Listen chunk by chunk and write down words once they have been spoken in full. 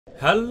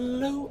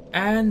Hello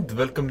and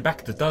welcome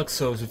back to Dark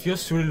Souls with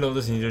yours truly,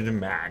 Lorden the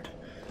Mad.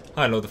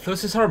 Hi, Lord, the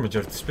Flows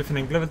Harbinger,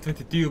 Spiffening level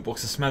 22,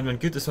 Boxes Madman,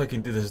 Goodness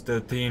Viking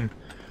 2013,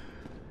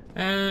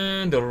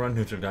 and all around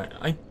neutral guy.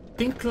 I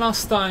think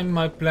last time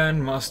my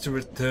plan was to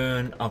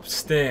return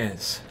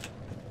upstairs.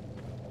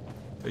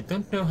 I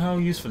don't know how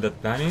useful that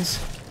plan is.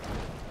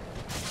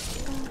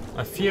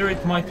 I fear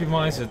it might be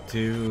wiser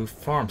to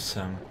farm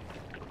some.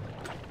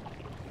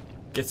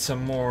 Get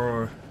some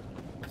more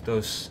of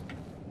those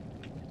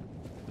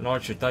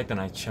larger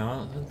Titanite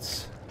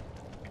shards.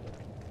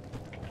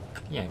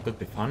 Yeah, could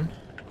be fun.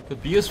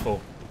 Could be useful.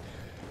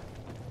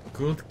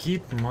 Could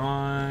keep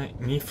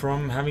me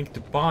from having to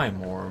buy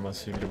more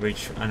once we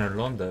reach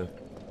Indoril.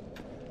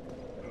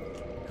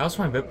 How's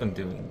my weapon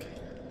doing?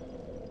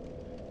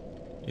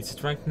 It's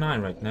at rank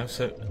 9 right now,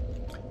 so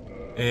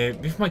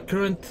with my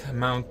current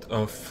amount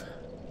of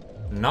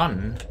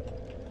none,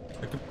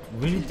 I could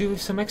really do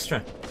with some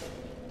extra.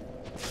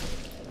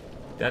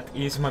 That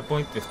is my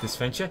point with this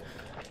venture.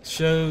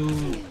 So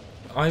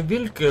I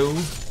will go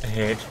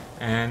ahead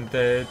and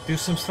do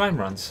some slime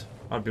runs.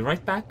 I'll be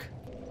right back.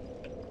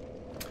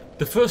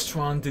 The first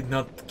run did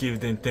not give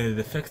the intended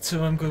effect,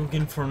 so I'm going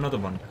in for another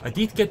one. I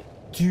did get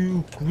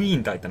 2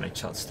 green Titanite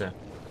shards there,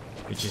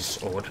 which is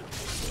odd.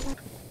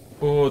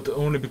 Odd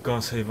only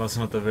because I was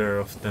not aware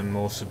of them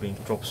also being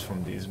drops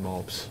from these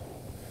mobs.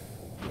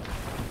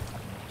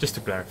 Just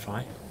to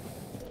clarify.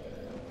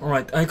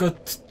 Alright, I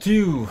got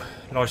 2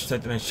 large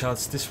Titanite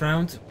shards this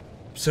round.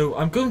 So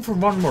I'm going for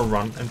one more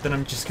run, and then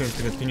I'm just going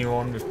to continue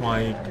on with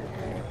my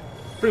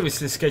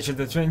previously scheduled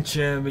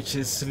adventure, which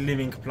is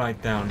leaving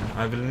Blighttown.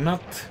 I will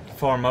not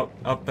farm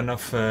up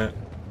enough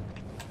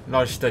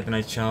large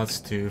Titanite shards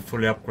to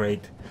fully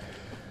upgrade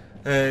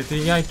the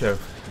Yaito,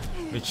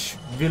 which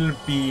will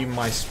be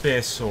my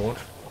spare sword,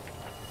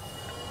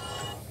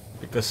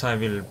 because I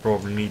will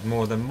probably need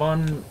more than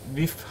one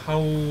with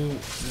how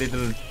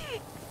little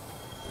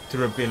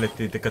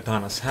durability the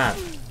katanas have.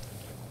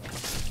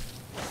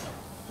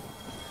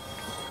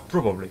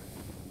 Probably.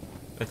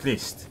 At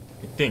least,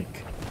 I think.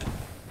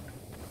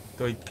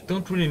 Though I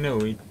don't really know,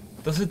 it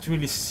doesn't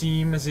really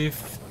seem as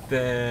if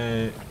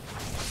the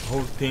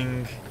whole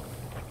thing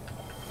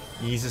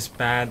is as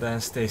bad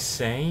as they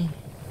say.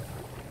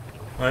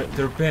 Well,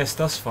 the repairs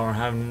thus far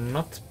have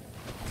not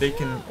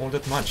taken all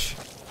that much.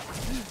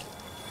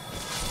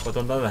 But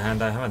on the other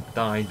hand, I haven't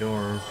died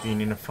or been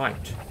in a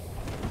fight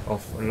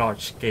of a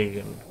large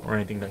scale or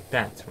anything like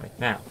that right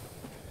now.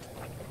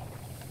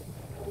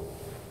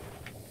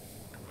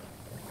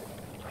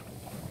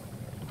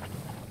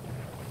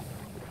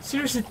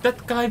 Seriously,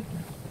 that guy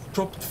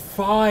dropped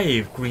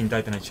 5 green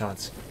Titanite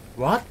shards.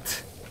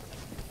 What?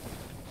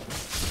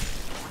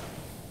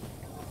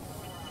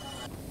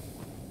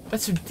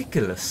 That's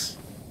ridiculous.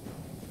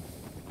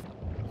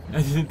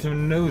 I didn't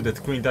even know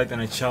that green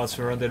Titanite shards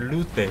were on the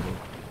loot table.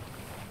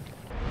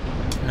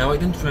 Now I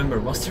don't remember,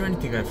 was there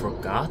anything I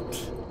forgot?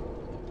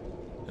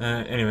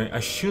 Anyway, I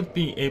should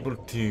be able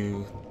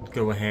to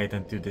go ahead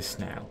and do this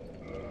now.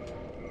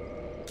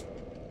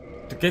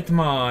 To get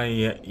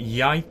my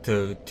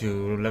Yaito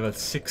to level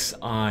 6,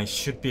 I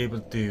should be able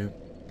to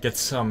get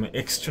some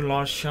extra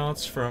large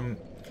shards from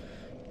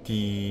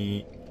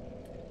the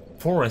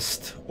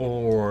forest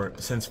or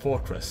Sense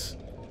Fortress.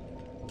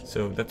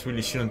 So that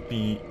really shouldn't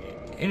be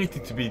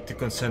anything to be too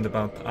concerned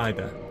about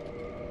either.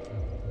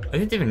 I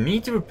didn't even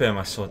need to repair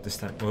my sword this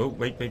time. Oh,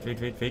 wait.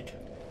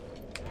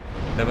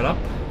 Level up.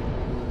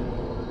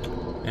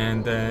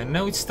 And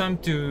now it's time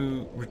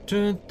to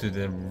return to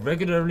the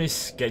regularly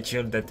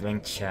scheduled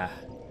adventure.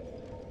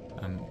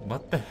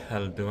 What the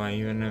hell do I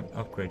even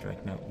upgrade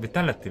right now?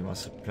 Vitality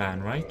was a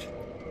plan, right?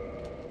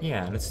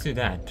 Yeah, let's do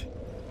that.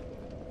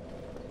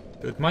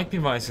 But it might be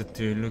wiser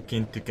to look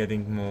into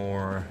getting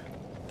more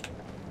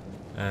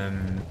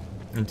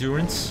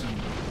endurance.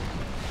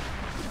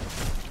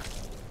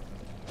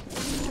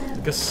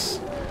 Because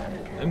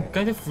I'm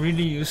kind of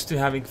really used to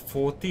having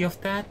 40 of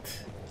that.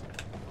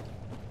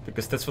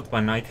 Because that's what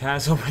my knight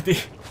has already.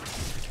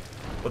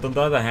 But on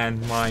the other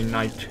hand, my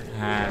knight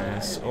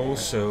has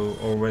also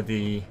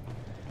already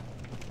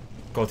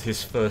got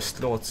his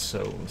first Lord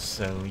Soul,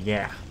 so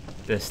yeah,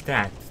 there's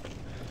that.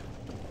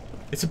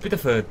 It's a bit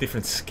of a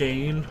different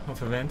scale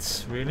of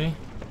events, really,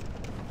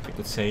 you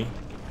could say.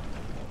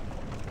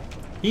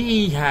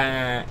 He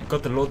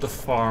got a lot of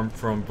farm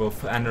from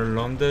both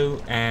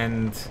Indoril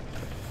and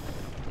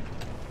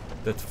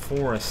that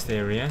forest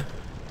area,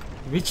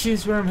 which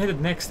is where I'm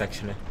headed next,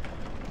 actually.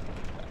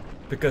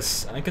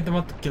 Because I kind of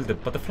want to kill the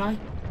butterfly,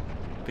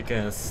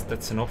 because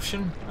that's an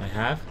option I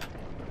have.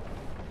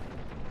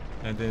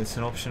 And it's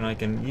an option I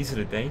can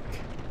easily take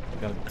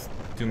without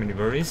too many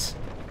worries.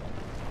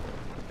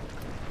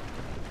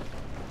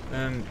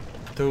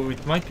 Though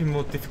it might be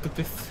more difficult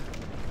with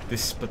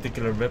this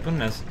particular weapon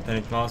than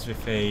it was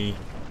with a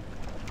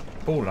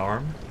pole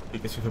arm.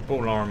 Because with a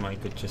pole arm I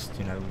could just,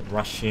 you know,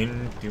 rush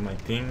in, do my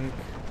thing,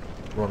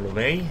 roll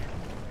away.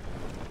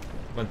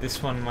 But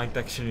this one might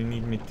actually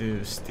need me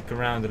to stick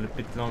around a little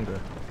bit longer.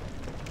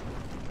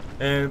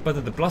 But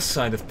on the plus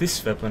side of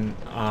this weapon,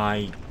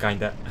 I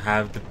kinda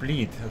have the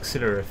bleed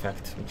auxiliary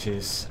effect, which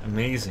is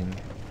amazing.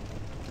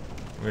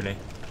 Really.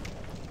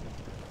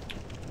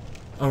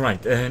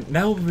 Alright,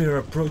 now we're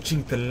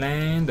approaching the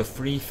land of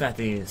free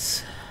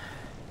fatties.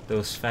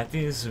 Those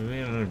fatties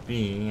will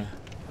be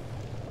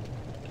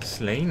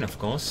slain, of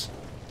course.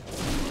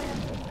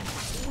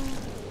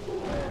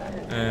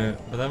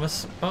 But I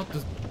was about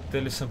to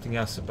tell you something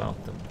else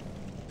about them.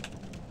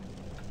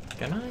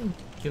 Can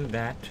I kill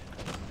that?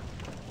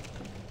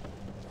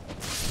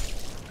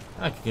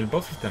 I can kill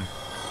both of them.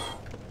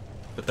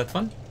 But that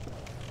one?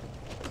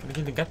 Can I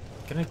kill the cat?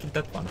 Can I kill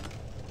that one?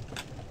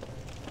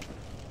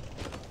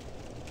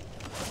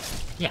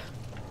 Yeah,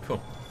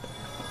 cool.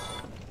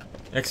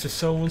 Extra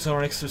souls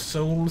are extra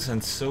souls,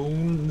 and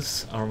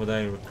souls are what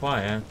I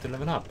require to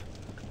level up.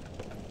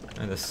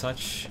 And as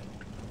such,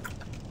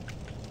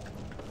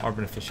 are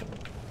beneficial.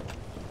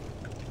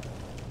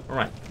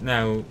 Alright,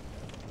 now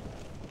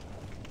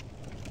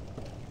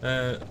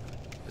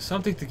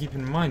something to keep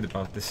in mind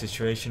about this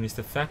situation is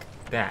the fact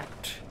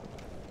that...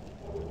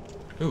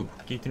 Ooh,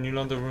 keep the New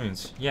London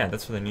ruins. Yeah,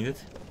 that's what I needed.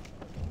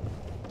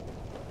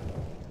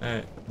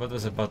 What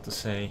was I about to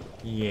say?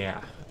 Yeah,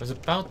 I was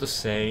about to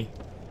say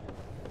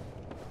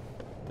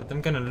that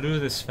I'm gonna lure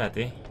this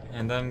fatty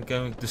and I'm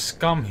going to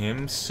scum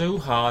him so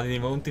hard he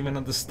won't even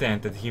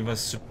understand that he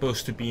was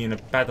supposed to be in a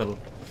battle.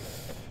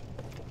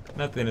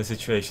 Not in a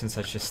situation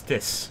such as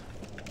this.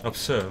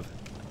 Observe.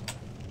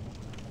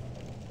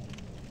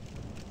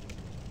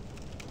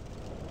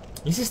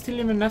 Is he still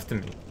even after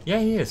me? Yeah,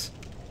 he is.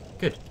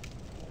 Good.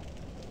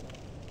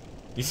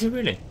 Is he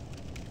really?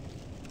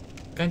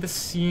 Kinda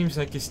seems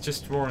like he's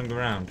just roaring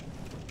around.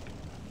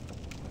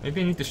 Maybe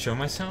I need to show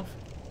myself?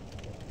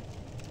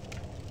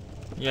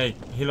 Yeah,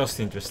 he lost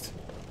interest.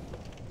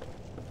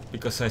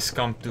 Because I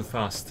scummed too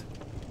fast.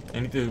 I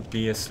need to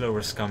be a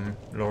slower scum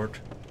lord.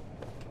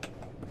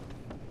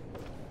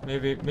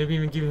 Maybe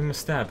even give him a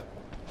stab.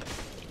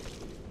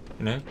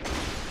 You know?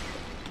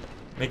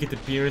 Make it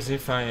appear as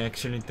if I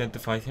actually intend to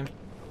fight him.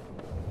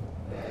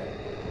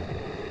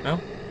 No?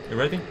 You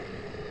ready?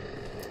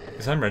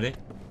 Because I'm ready.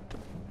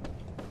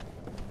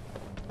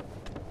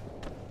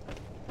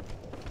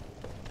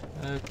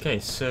 Okay,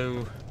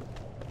 so...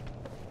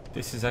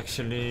 this is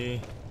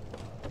actually...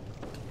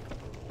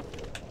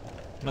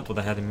 not what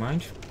I had in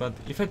mind, but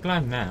if I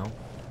climb now...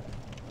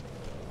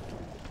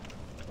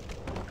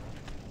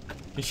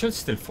 he should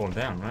still fall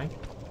down, right?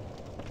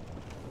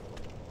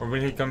 Or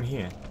will he come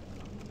here?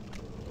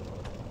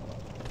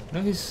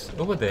 No, he's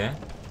over there.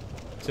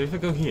 So if I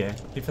go here,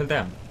 he fell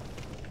down.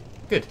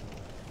 Good.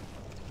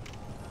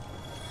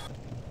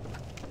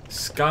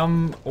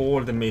 Scum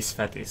all the mace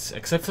fatties,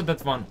 except for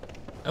that one.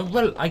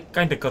 Well, I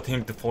kinda got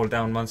him to fall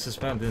down once as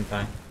well, didn't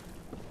I?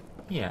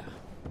 Yeah.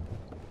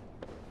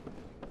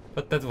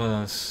 But that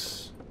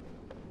was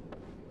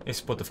a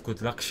spot of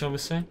good luck, shall we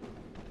say?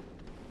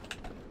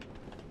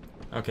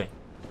 Okay.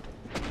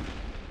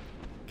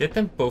 Get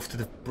them both to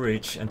the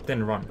bridge and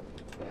then run.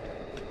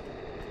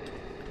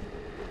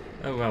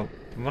 Oh well,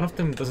 one of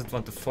them doesn't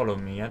want to follow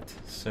me yet,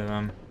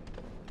 so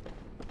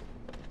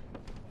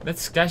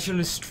let's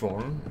casually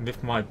stroll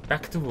with my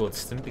back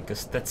towards them,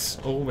 because that's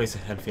always a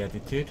healthy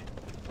attitude.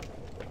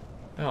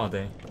 Where are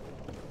they?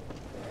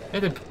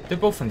 Yeah, they're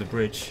both on the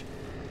bridge,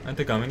 and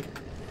they're coming.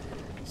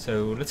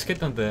 So let's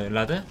get on the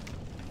ladder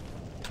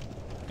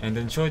and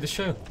enjoy the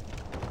show.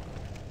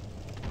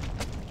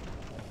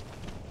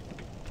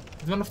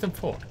 Did one of them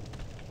fall?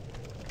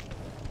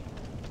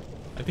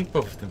 I think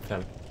both of them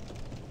fell.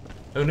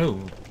 Oh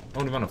no,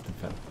 only one of them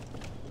fell.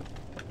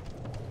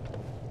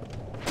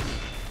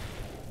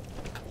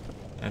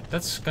 And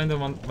that's kind of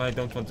why I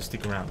don't want to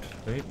stick around.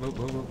 Wait,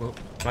 whoa.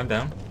 Climb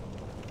down.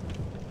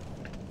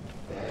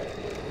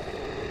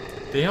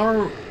 They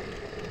are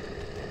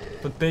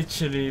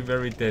potentially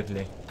very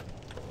deadly.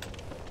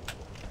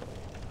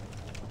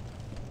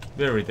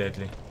 Very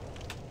deadly.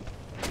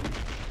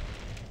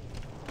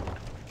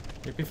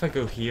 Maybe if I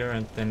go here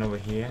and then over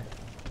here.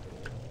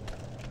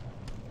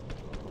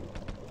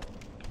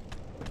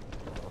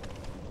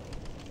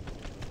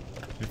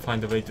 We'll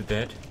find a way to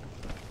dead.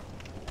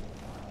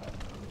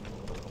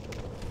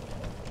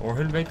 Or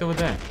he'll wait over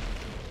there.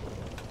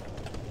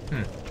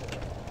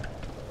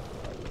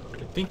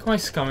 I think my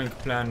scumming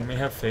plan may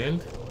have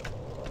failed.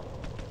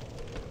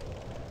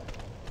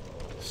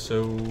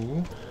 So...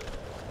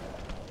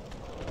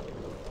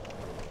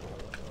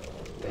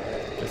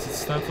 guess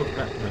it's time for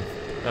plan...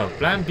 no,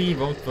 plan B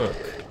won't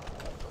work.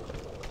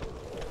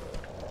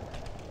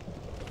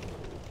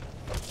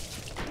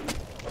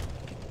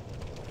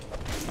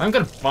 I'm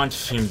gonna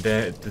punch him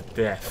to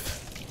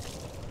death.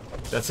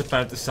 That's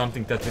apparently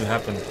something that will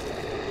happen.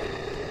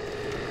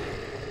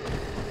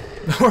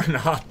 Or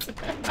not.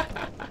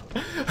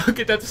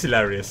 Okay, that was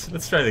hilarious.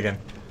 Let's try it again.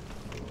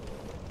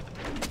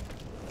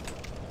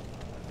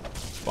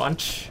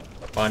 Punch,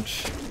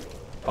 punch,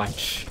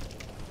 punch,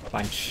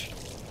 punch,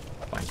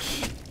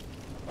 punch,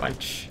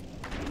 punch,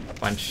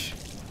 punch.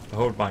 A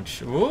whole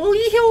bunch. Ooh,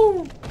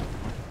 yee-hoo!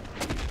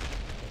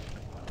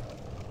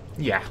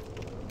 Yeah.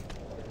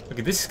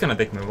 Okay, this is gonna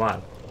take me a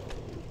while.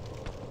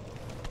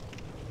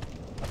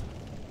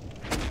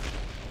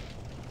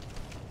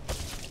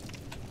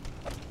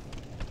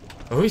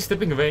 Oh, he's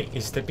stepping away.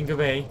 He's stepping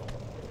away.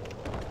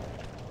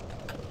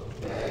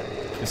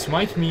 This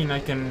might mean I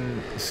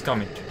can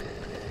scum it.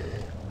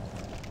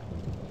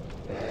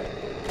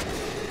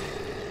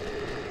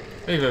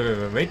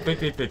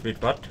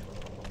 Wait, what?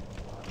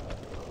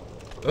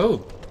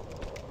 Oh!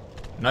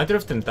 Neither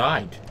of them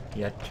died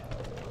yet.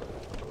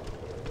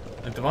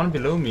 And the one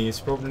below me is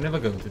probably never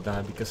going to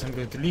die because I'm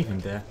going to leave him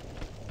there.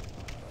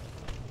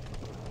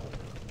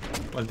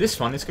 Well, this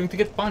one is going to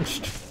get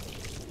punched.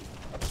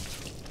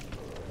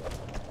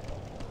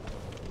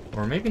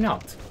 Or maybe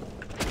not.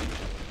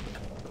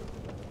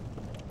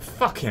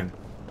 Fuck him.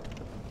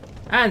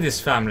 And his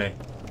family.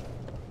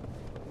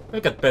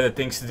 We've got better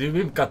things to do.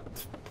 We've got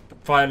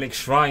Firelink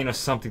Shrine or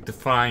something to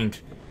find.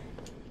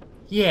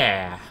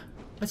 Yeah.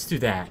 Let's do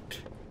that.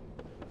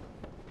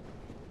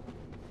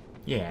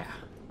 Yeah.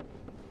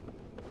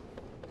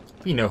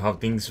 We know how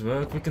things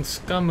work. We can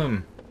scum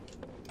them.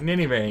 In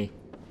any way.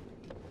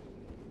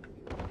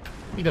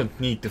 We don't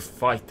need to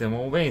fight them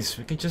always.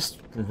 We can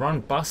just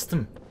run past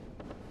them.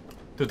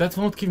 Though that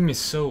won't give me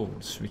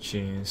souls, which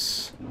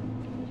is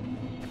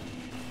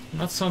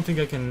not something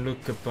I can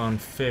look upon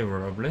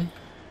favorably.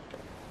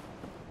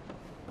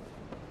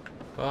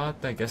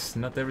 But I guess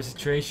not every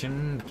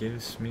situation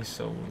gives me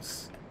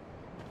souls.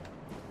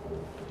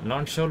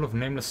 Launch Soul of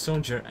Nameless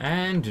Soldier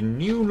and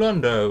New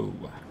Londo.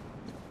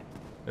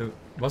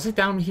 Was I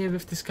down here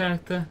with this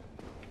character?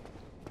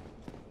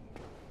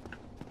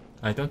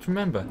 I don't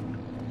remember.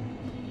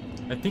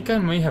 I think I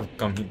may have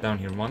come down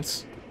here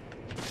once.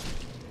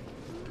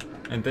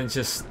 And then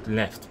just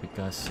left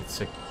because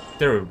it's a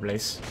terrible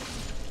place.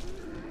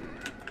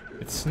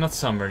 It's not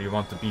somewhere you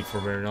want to be for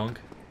very long.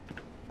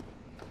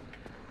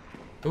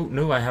 Oh,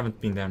 no, I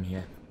haven't been down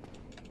here.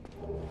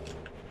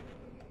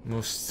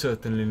 Most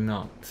certainly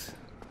not.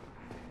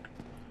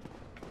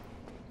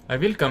 I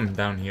will come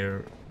down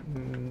here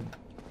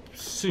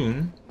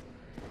soon.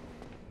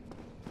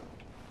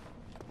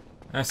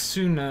 As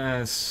soon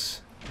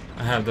as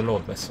I have the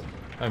Lord Vessel.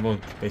 I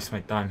won't waste my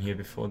time here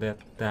before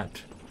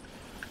that.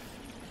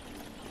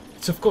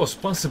 It's of course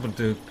possible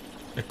to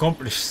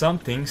accomplish some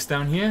things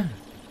down here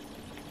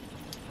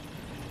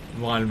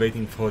while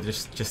waiting for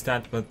just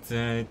that, but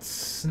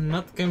it's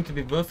not going to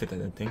be worth it, I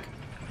don't think.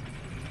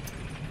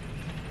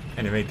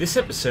 Anyway, this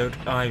episode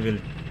I will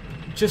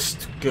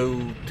just go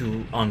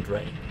to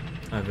Andre.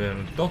 I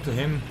will talk to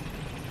him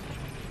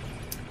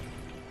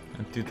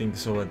and do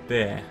things over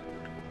there.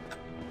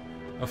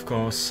 Of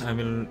course, I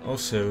will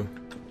also,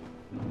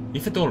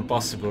 if at all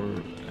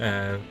possible,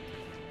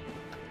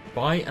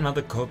 buy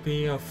another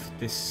copy of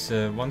this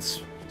one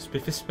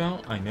spiffy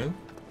spell. I know.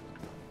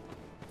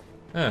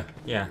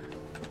 Yeah.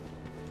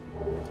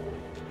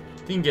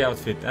 Thingy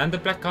outfit and the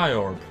black eye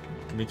orb,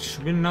 which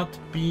will not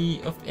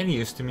be of any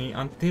use to me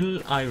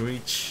until I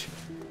reach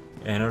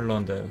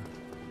Londo.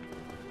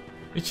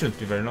 It shouldn't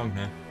be very long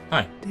now.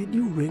 Hi. Did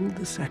you ring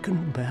the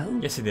second bell?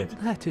 Yes, I did.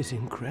 That is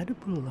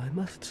incredible, I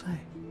must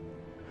say.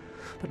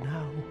 But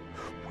now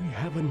we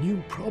have a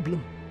new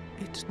problem.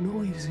 It's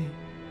noisy,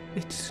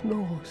 it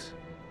snores,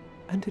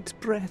 and its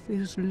breath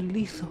is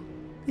lethal.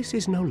 This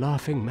is no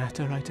laughing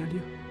matter, I tell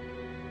you.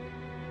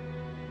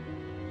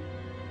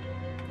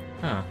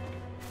 Huh.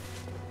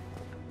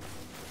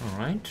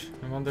 Alright.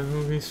 I wonder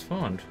who he's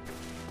found.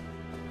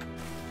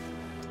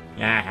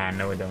 Yeah,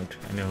 no I don't.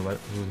 I know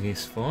who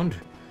he's found.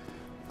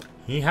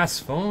 He has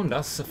found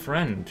us a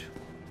friend.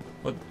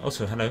 But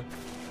also, hello.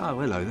 Oh,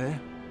 hello there.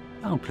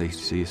 I'm pleased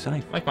to see you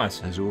safe.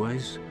 Likewise. As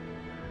always,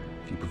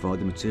 if you provide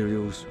the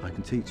materials, I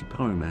can teach you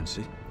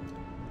pyromancy.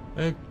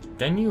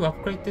 Can you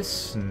upgrade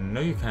this?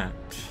 No, you can't.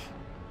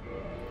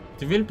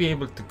 You will be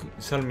able to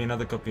sell me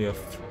another copy of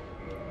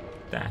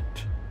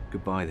that.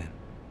 Goodbye then.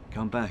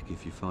 Come back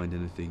if you find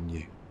anything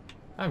new.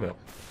 I will.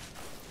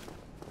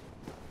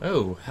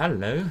 Oh,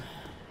 hello.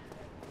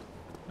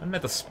 And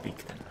let us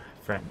speak then,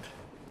 friend.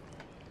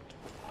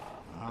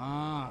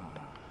 Ah,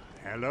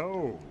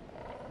 hello.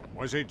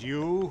 Was it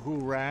you who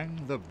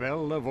rang the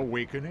bell of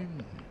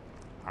awakening?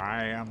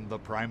 I am the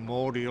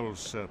primordial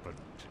serpent,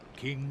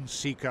 King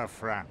Seeker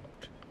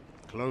Frankt,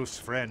 close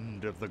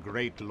friend of the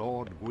great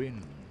Lord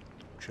Gwyn,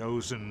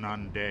 chosen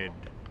undead,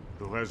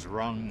 who has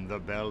rung the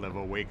bell of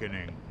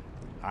awakening.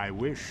 I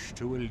wish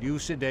to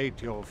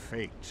elucidate your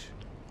fate.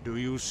 Do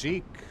you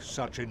seek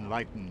such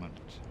enlightenment?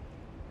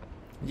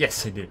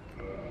 Yes, I do.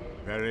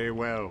 Very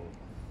well.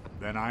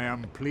 Then I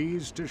am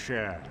pleased to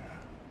share.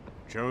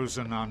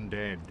 Chosen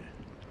Undead,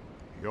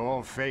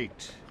 your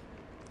fate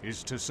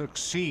is to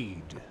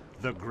succeed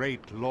the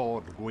great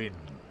Lord Gwyn,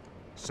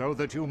 so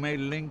that you may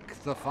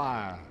link the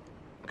fire,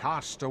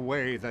 cast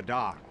away the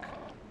dark,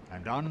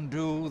 and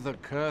undo the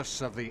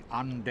curse of the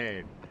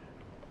undead.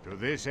 To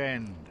this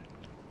end,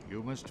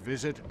 you must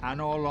visit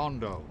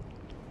Londo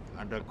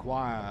and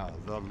acquire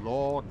the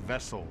Lord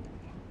Vessel.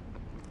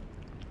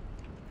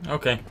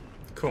 Okay,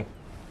 cool.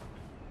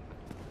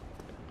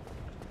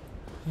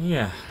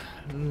 Yeah,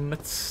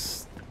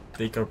 let's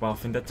take our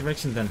path in that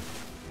direction then.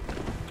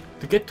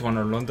 To get to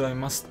Indoril, I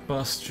must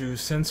pass through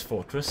Sen's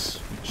Fortress,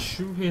 which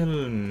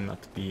will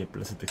not be a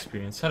pleasant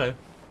experience. Hello.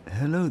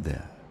 Hello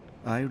there.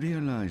 I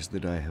realize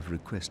that I have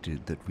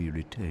requested that we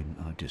retain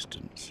our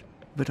distance,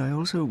 but I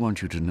also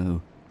want you to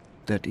know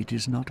that it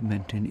is not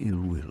meant in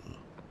ill will.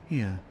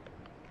 Here,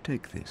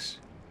 take this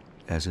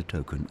as a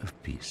token of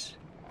peace.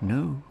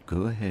 No,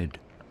 go ahead.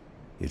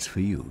 It's for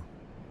you.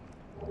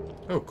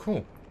 Oh,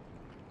 cool.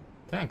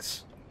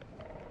 Thanks.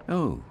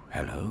 Oh,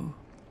 hello.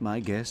 My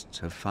guests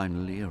have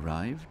finally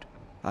arrived.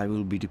 I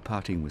will be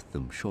departing with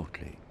them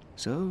shortly,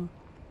 so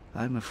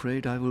I'm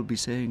afraid I will be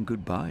saying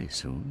goodbye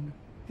soon.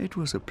 It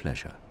was a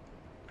pleasure.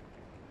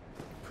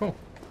 Cool.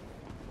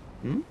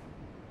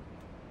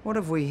 What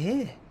have we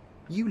here?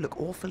 You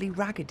look awfully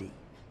raggedy.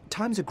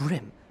 Times are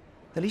grim.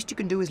 The least you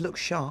can do is look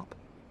sharp.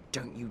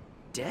 Don't you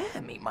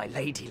dare meet my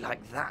lady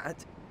like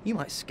that. You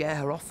might scare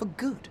her off for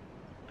good.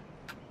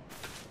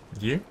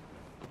 You?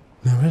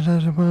 Yeah,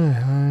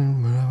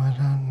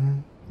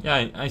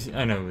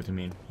 I know what you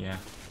mean, yeah.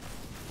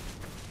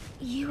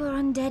 You are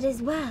undead as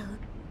well.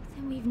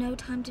 Then we've no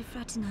time to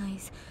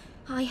fraternize.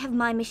 I have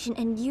my mission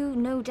and you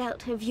no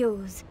doubt have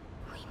yours.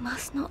 We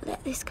must not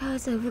let this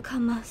curse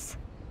overcome us.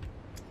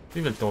 We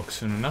will talk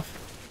soon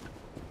enough.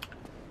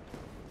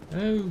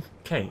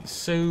 Okay,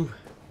 so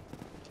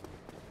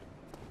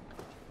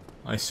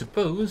I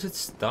suppose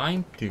it's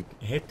time to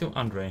head to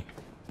Indoril,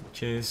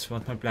 which is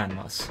what my plan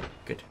was.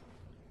 Good.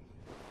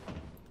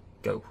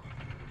 Go.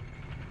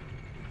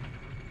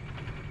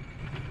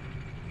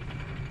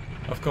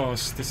 Of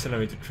course, this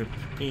elevator trip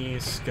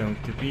is going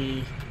to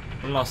be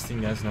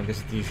lasting as long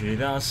as it usually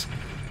does,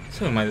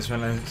 so we might as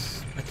well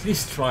at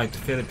least try to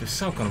fill it with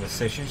some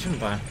conversation,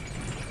 shouldn't I?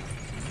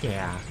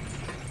 Yeah.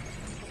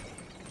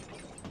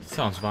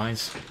 Sounds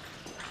wise.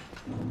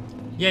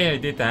 Yeah, I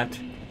did that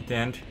at the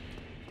end.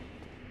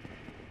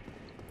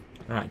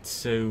 Right,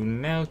 so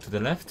now to the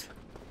left.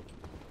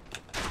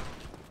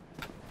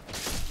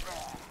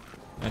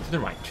 And to the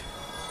right.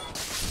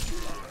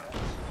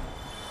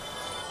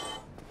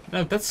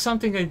 Now that's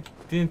something I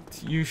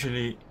didn't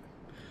usually...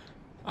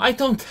 I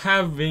don't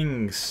have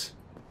wings.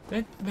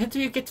 Where do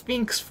you get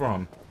wings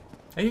from?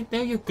 I didn't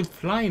know you could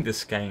fly in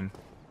this game.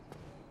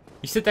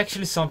 Is that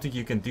actually something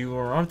you can do,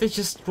 or are they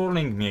just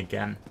trolling me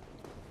again?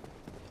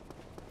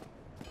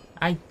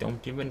 I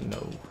don't even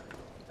know.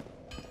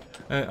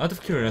 Out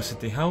of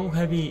curiosity, how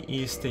heavy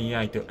is the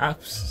Yaito?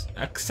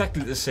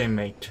 Exactly the same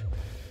weight.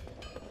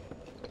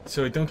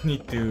 So I don't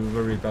need to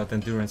worry about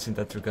endurance in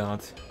that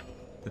regard.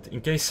 But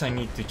in case I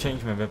need to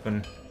change my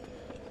weapon,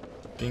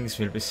 things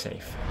will be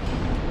safe.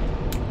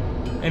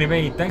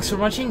 Anyway, thanks for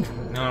watching,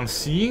 and I'll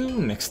see you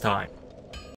next time.